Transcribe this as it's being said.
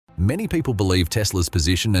Many people believe Tesla's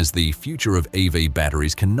position as the future of EV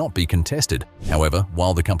batteries cannot be contested. However,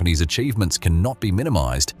 while the company's achievements cannot be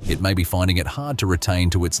minimized, it may be finding it hard to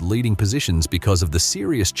retain to its leading positions because of the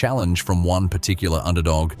serious challenge from one particular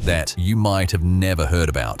underdog that you might have never heard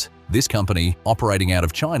about. This company, operating out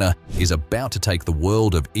of China, is about to take the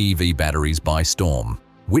world of EV batteries by storm.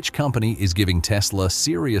 Which company is giving Tesla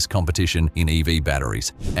serious competition in EV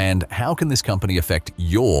batteries? And how can this company affect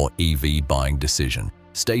your EV buying decision?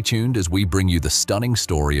 Stay tuned as we bring you the stunning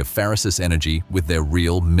story of Farasis Energy with their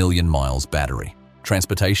real million miles battery.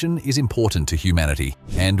 Transportation is important to humanity,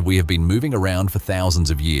 and we have been moving around for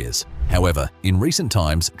thousands of years. However, in recent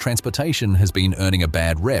times, transportation has been earning a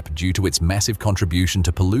bad rep due to its massive contribution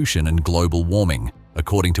to pollution and global warming.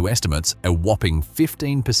 According to estimates, a whopping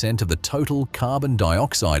 15% of the total carbon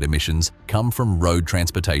dioxide emissions come from road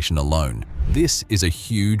transportation alone. This is a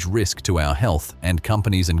huge risk to our health, and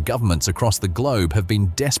companies and governments across the globe have been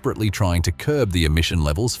desperately trying to curb the emission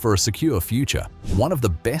levels for a secure future. One of the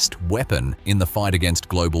best weapons in the fight against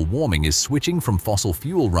global warming is switching from fossil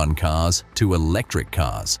fuel-run cars to electric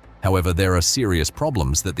cars. However, there are serious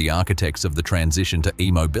problems that the architects of the transition to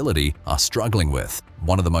e-mobility are struggling with.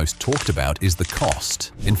 One of the most talked about is the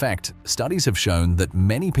cost. In fact, studies have shown that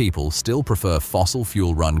many people still prefer fossil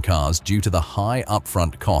fuel-run cars due to the high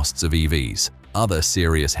upfront costs of EVs. Other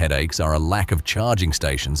serious headaches are a lack of charging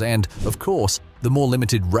stations and, of course, the more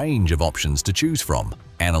limited range of options to choose from.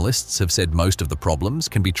 Analysts have said most of the problems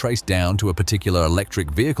can be traced down to a particular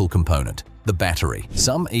electric vehicle component, the battery.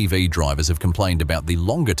 Some EV drivers have complained about the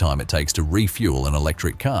longer time it takes to refuel an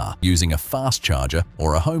electric car. Using a fast charger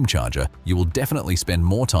or a home charger, you will definitely spend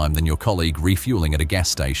more time than your colleague refueling at a gas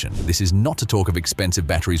station. This is not to talk of expensive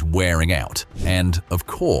batteries wearing out. And, of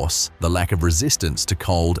course, the lack of resistance to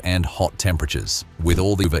cold and hot temperatures. With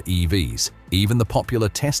all the EVs, even the popular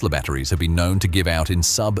Tesla batteries have been known to give out in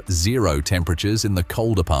sub-zero temperatures in the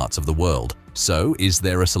colder parts of the world. So, is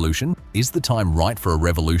there a solution? Is the time right for a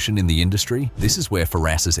revolution in the industry? This is where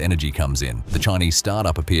Farasis Energy comes in. The Chinese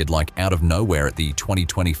startup appeared like out of nowhere at the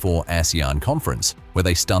 2024 ASEAN conference, where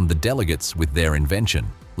they stunned the delegates with their invention.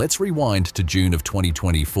 Let's rewind to June of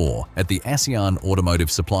 2024 at the ASEAN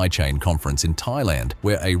Automotive Supply Chain Conference in Thailand,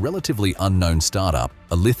 where a relatively unknown startup,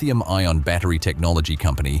 a lithium-ion battery technology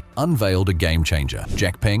company, unveiled a game-changer.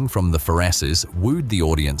 Jack Peng from the Farasis wooed the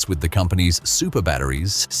audience with the company's super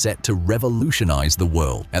batteries set to revolutionize the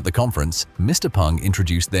world. At the conference, Mr. Peng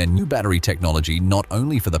introduced their new battery technology not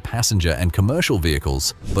only for the passenger and commercial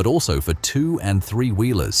vehicles, but also for 2- and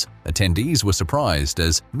 3-wheelers. Attendees were surprised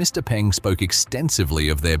as Mr. Peng spoke extensively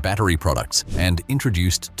of their battery products and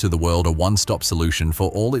introduced to the world a one-stop solution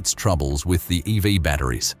for all its troubles with the EV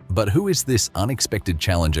batteries. But who is this unexpected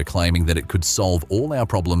challenger claiming that it could solve all our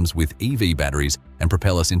problems with EV batteries and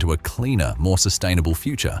propel us into a cleaner, more sustainable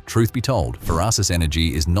future? Truth be told, Farasis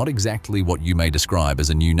Energy is not exactly what you may describe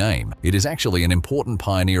as a new name. It is actually an important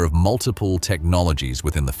pioneer of multiple technologies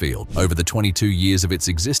within the field. Over the 22 years of its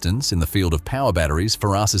existence in the field of power batteries,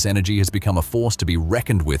 Farasis Energy has become a force to be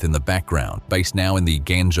reckoned with in the background. Based now in the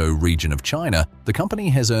Guangzhou region of China, the company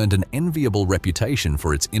has earned an enviable reputation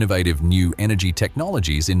for its innovative new energy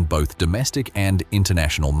technologies in both domestic and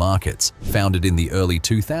international markets. Founded in the early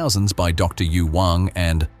 2000s by Dr. Yu Wang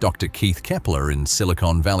and Dr. Keith Kepler in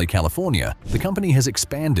Silicon Valley, California, the company has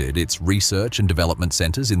expanded its research and development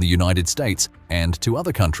centers in the United States and to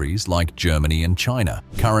other countries like Germany and China.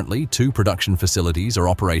 Currently, 2 production facilities are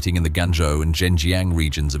operating in the Guangzhou and Zhenjiang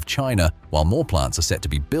regions of China, while more plants are set to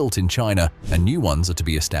be built in China and new ones are to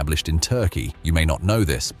be established in Turkey. You may not know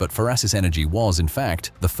this, but Farasis Energy was, in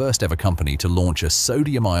fact, the first ever company to launch a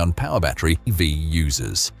sodium-ion power battery EV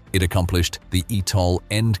users. It accomplished the eVTOL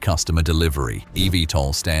end customer delivery.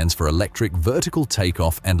 eVTOL stands for Electric Vertical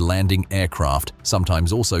Takeoff and Landing Aircraft,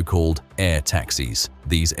 sometimes also called air taxis.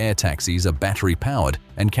 These air taxis are battery-powered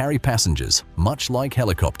and carry passengers, much like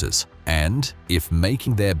helicopters. And if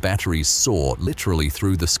making their batteries soar literally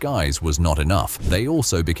through the skies was not enough, they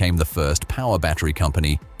also became the first power battery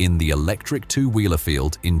company in the electric 2-wheeler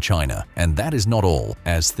field in China. And that is not all,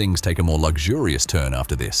 as things take a more luxurious turn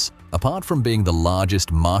after this. Apart from being the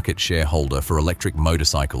largest market shareholder for electric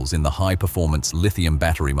motorcycles in the high-performance lithium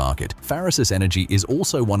battery market, Farasis Energy is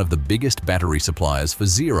also one of the biggest battery suppliers for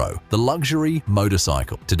Zero, the luxury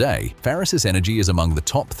motorcycle. Today, Farasis Energy is among the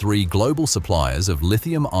top 3 global suppliers of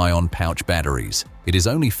lithium-ion pouch batteries. It is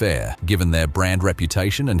only fair, given their brand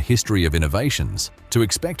reputation and history of innovations, to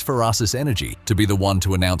expect Farasis Energy to be the one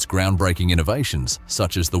to announce groundbreaking innovations,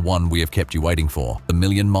 such as the one we have kept you waiting for, the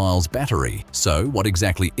Million Miles battery. So, what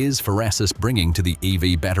exactly is Ferasis bringing to the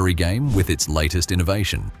EV battery game with its latest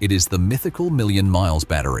innovation? It is the mythical million miles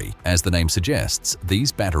battery. As the name suggests,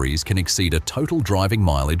 these batteries can exceed a total driving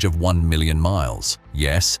mileage of 1 million miles.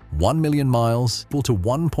 Yes, 1 million miles equal to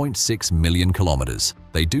 1.6 million kilometers.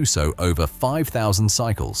 They do so over 5,000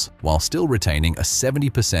 cycles, while still retaining a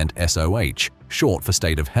 70% SOH, short for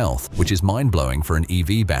state of health, which is mind-blowing for an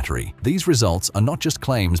EV battery. These results are not just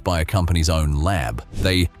claims by a company's own lab.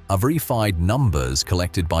 They are verified numbers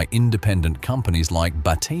collected by independent companies like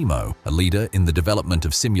Batemo, a leader in the development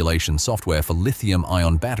of simulation software for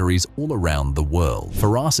lithium-ion batteries all around the world.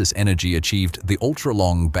 Ferasis Energy achieved the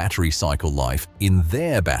ultra-long battery cycle life in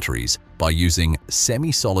their batteries by using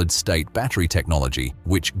semi-solid-state battery technology,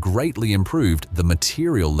 which greatly improved the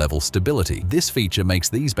material-level stability. This feature makes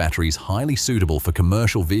these batteries highly suitable for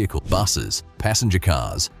commercial vehicles, buses, passenger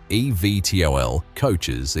cars, eVTOL,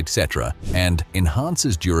 coaches, etc., and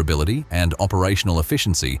enhances durability and operational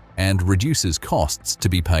efficiency and reduces costs to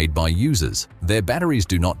be paid by users. Their batteries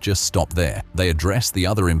do not just stop there. They address the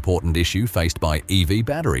other important issue faced by EV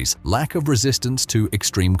batteries: lack of resistance to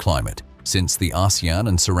extreme climate. Since the ASEAN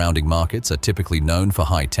and surrounding markets are typically known for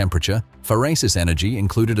high temperature, Ferasis Energy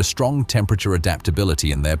included a strong temperature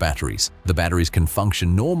adaptability in their batteries. The batteries can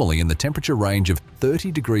function normally in the temperature range of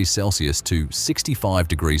 30 degrees Celsius to 65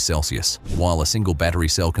 degrees Celsius. While a single battery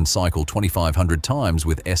cell can cycle 2,500 times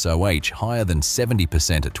with SOH higher than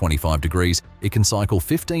 70% at 25 degrees, it can cycle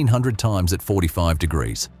 1,500 times at 45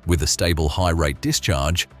 degrees. With a stable high-rate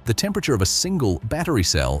discharge, the temperature of a single battery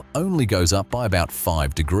cell only goes up by about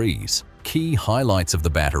 5 degrees. Key highlights of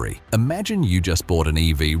the battery. Imagine you just bought an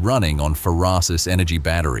EV running on Ferasis Energy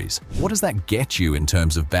batteries. What does that get you in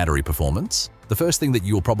terms of battery performance? The first thing that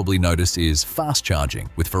you'll probably notice is fast charging.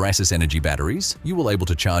 With Ferasis Energy batteries, you will be able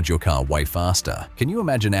to charge your car way faster. Can you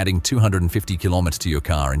imagine adding 250 kilometers to your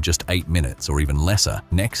car in just 8 minutes or even lesser?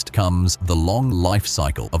 Next comes the long life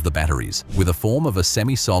cycle of the batteries. With a form of a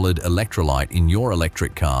semi-solid electrolyte in your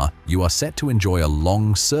electric car, you are set to enjoy a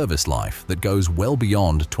long service life that goes well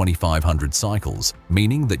beyond 2,500 cycles,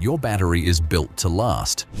 meaning that your battery is built to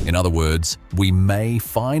last. In other words, we may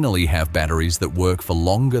finally have batteries that work for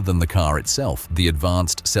longer than the car itself. The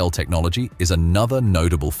advanced cell technology is another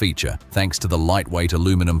notable feature. Thanks to the lightweight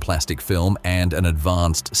aluminum plastic film and an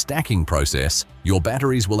advanced stacking process, your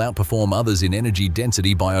batteries will outperform others in energy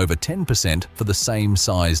density by over 10% for the same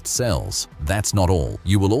sized cells. That's not all.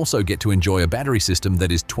 You will also get to enjoy a battery system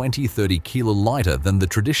that is 20-30 kilo lighter than the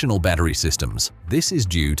traditional battery systems. This is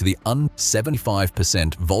due to the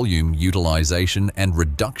 75% volume utilization and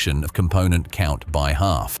reduction of component count by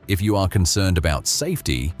half. If you are concerned about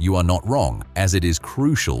safety, you are not wrong, as it is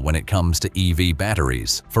crucial when it comes to EV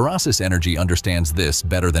batteries. Ferasis Energy understands this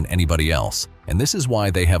better than anybody else, and this is why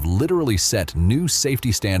they have literally set new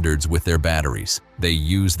safety standards with their batteries. They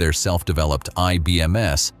use their self-developed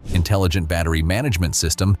IBMS, Intelligent Battery Management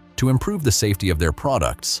System, to improve the safety of their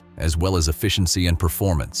products, as well as efficiency and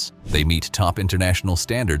performance. They meet top international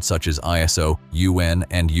standards such as ISO, UN,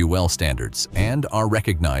 and UL standards, and are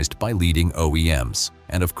recognized by leading OEMs.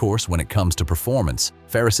 And of course, when it comes to performance,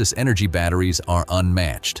 Ferasis Energy batteries are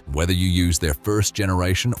unmatched. Whether you use their first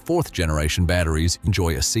generation or fourth generation batteries,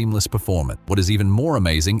 enjoy a seamless performance. What is even more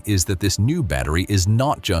amazing is that this new battery is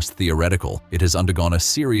not just theoretical. It has undergone a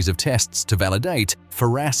series of tests to validate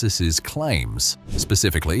Ferasis's claims,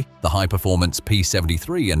 specifically the high-performance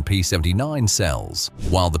P73 and P79 cells.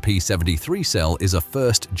 While the P73 cell is a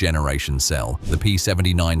first-generation cell, the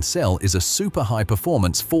P79 cell is a super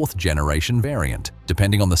high-performance fourth-generation variant.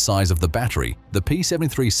 Depending on the size of the battery, the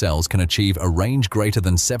P73 cells can achieve a range greater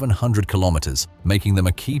than 700 kilometers, making them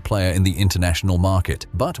a key player in the international market.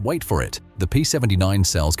 But wait for it, the P79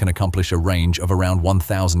 cells can accomplish a range of around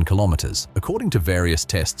 1,000 kilometers. According to various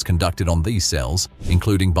tests conducted on these cells,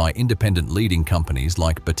 including by independent leading companies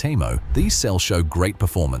like Batemo, these cells show great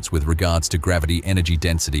performance with regards to gravity energy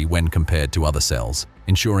density when compared to other cells,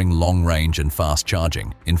 ensuring long range and fast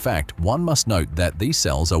charging. In fact, one must note that these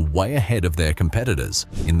cells are way ahead of their competitors.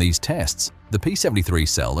 In these tests, the P73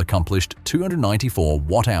 cell accomplished 294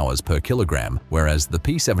 watt-hours per kilogram, whereas the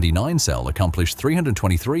P79 cell accomplished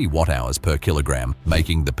 323 watt-hours per kilogram,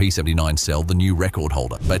 making the P79 cell the new record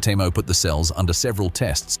holder. Batemo put the cells under several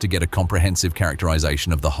tests to get a comprehensive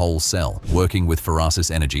characterization of the whole cell. Working with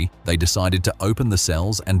Ferasis Energy, they decided to open the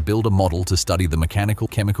cells and build a model to study the mechanical,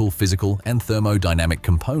 chemical, physical, and thermodynamic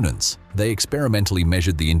components. They experimentally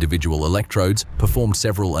measured the individual electrodes, performed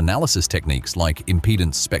several analysis techniques like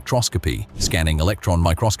impedance spectroscopy, scanning electron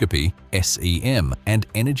microscopy, SEM, and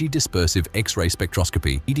energy dispersive X-ray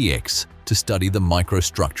spectroscopy, EDX. to study the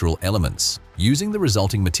microstructural elements. Using the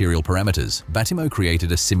resulting material parameters, Batimo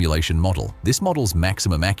created a simulation model. This model's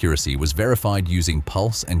maximum accuracy was verified using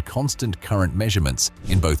pulse and constant current measurements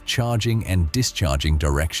in both charging and discharging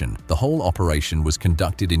direction. The whole operation was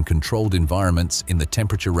conducted in controlled environments in the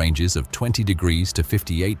temperature ranges of 20 degrees to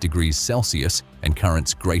 58 degrees Celsius and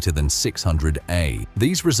currents greater than 600 A.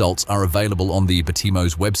 These results are available on the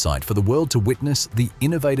Batimo's website for the world to witness the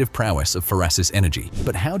innovative prowess of Ferasis Energy.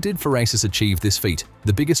 But how did Ferasis achieve this feat?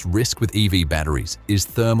 The biggest risk with EV batteries is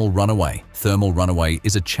thermal runaway. Thermal runaway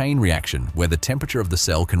is a chain reaction where the temperature of the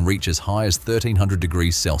cell can reach as high as 1300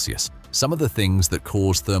 degrees Celsius. Some of the things that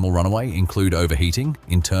cause thermal runaway include overheating,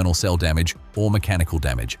 internal cell damage, or mechanical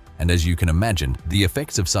damage. And as you can imagine, the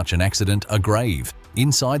effects of such an accident are grave.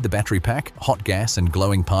 Inside the battery pack, hot gas and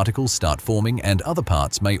glowing particles start forming, and other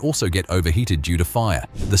parts may also get overheated due to fire.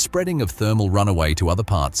 The spreading of thermal runaway to other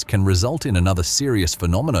parts can result in another serious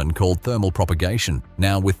phenomenon called thermal propagation.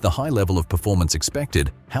 Now, with the high level of performance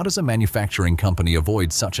expected, how does a manufacturing company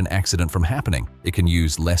avoid such an accident from happening? It can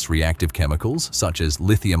use less reactive chemicals, such as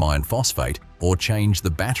lithium iron phosphate, or change the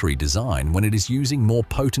battery design when it is using more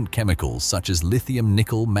potent chemicals such as lithium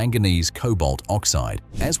nickel manganese cobalt oxide.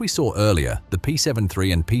 As we saw earlier, the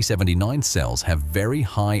P73 and P79 cells have very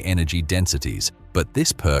high energy densities, but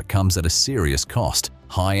this perk comes at a serious cost.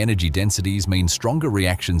 High energy densities mean stronger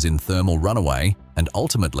reactions in thermal runaway and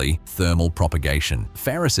ultimately thermal propagation.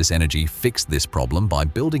 Ferasis Energy fixed this problem by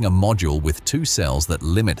building a module with 2 cells that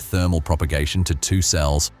limit thermal propagation to 2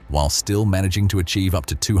 cells while still managing to achieve up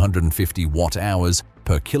to 250 watt-hours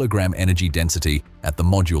per kilogram energy density at the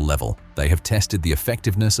module level. They have tested the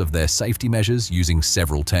effectiveness of their safety measures using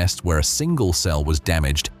several tests where a single cell was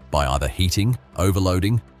damaged by either heating,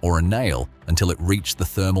 overloading, or a nail until it reached the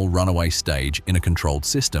thermal runaway stage in a controlled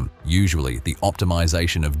system. Usually, the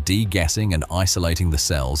optimization of degassing and isolating the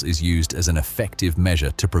cells is used as an effective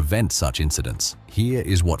measure to prevent such incidents. Here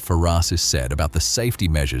is what Ferasis said about the safety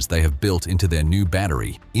measures they have built into their new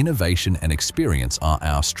battery. Innovation and experience are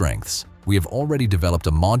our strengths. We have already developed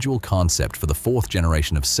a module concept for the 4th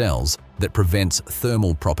generation of cells that prevents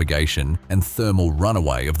thermal propagation and thermal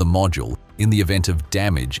runaway of the module in the event of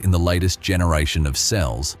damage in the latest generation of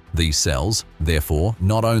cells. These cells, therefore,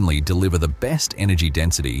 not only deliver the best energy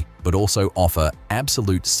density, but also offer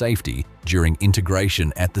absolute safety during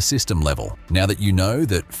integration at the system level. Now that you know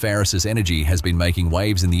that Ferasis Energy has been making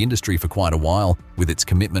waves in the industry for quite a while with its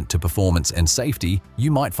commitment to performance and safety,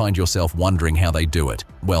 you might find yourself wondering how they do it.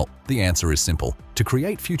 Well, the answer is simple. To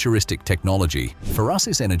create futuristic technology,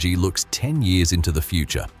 Ferasis Energy looks 10 years into the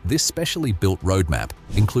future. This specially built roadmap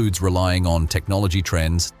includes relying on technology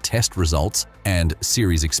trends, test results, and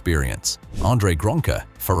series experience. Andre Gronka,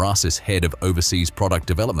 Ferasis head of overseas product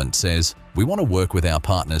development, says, "We want to work with our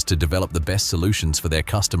partners to develop the best solutions for their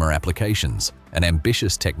customer applications. An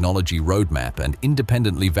ambitious technology roadmap and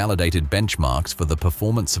independently validated benchmarks for the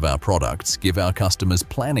performance of our products give our customers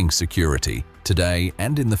planning security today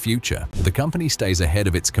and in the future." The company stays ahead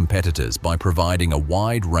of its competitors by providing a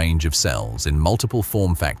wide range of cells in multiple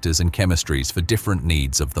form factors and chemistries for different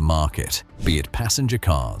needs of the market, be it passenger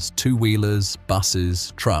cars, two-wheelers,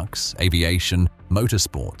 buses, trucks, aviation,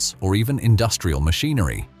 motorsports, or even industrial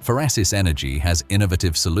machinery. Ferasis Energy has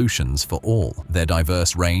innovative solutions for all. Their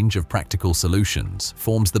diverse range of practical solutions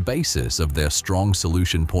forms the basis of their strong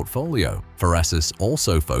solution portfolio. Ferasis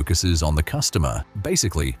also focuses on the customer.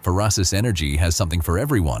 Basically, Ferasis Energy has something for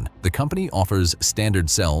everyone. The company offers standard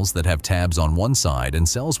cells that have tabs on one side and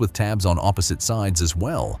cells with tabs on opposite sides as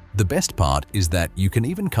well. The best part is that you can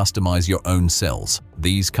even customize your own cells.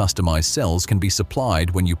 These customized cells can be supplied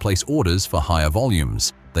when you place orders for higher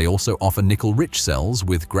volumes. They also offer nickel-rich cells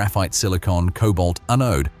with graphite silicon cobalt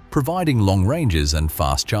anode, providing long ranges and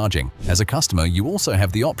fast charging. As a customer, you also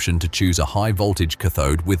have the option to choose a high-voltage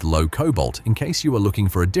cathode with low cobalt in case you are looking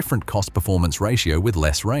for a different cost-performance ratio with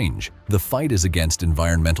less range. The fight is against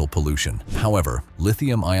environmental pollution. However,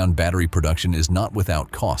 lithium-ion battery production is not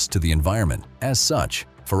without cost to the environment. As such,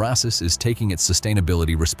 Ferasis is taking its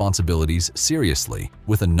sustainability responsibilities seriously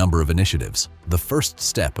with a number of initiatives. The first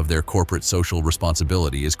step of their corporate social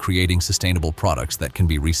responsibility is creating sustainable products that can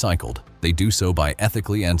be recycled. They do so by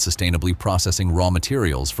ethically and sustainably processing raw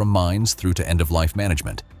materials from mines through to end-of-life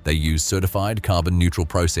management. They use certified carbon-neutral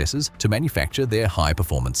processes to manufacture their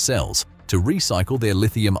high-performance cells. To recycle their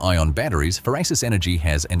lithium-ion batteries, Ferasis Energy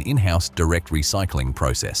has an in-house direct recycling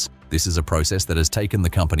process. This is a process that has taken the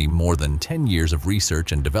company more than 10 years of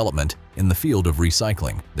research and development in the field of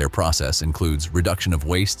recycling. Their process includes reduction of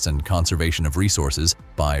wastes and conservation of resources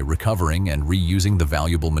by recovering and reusing the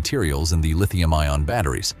valuable materials in the lithium-ion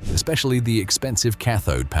batteries, especially the expensive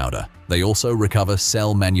cathode powder. They also recover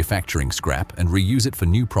cell manufacturing scrap and reuse it for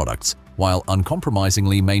new products, while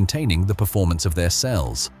uncompromisingly maintaining the performance of their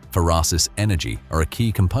cells. Ferasis Energy are a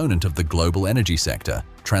key component of the global energy sector,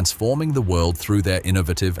 transforming the world through their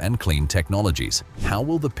innovative and clean technologies. How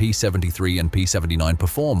will the P73 and P79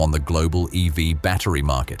 perform on the global EV battery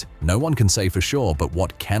market? No one can say for sure, but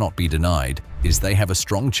what cannot be denied is they have a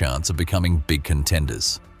strong chance of becoming big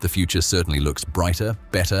contenders. The future certainly looks brighter,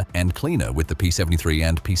 better, and cleaner with the P73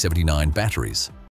 and P79 batteries.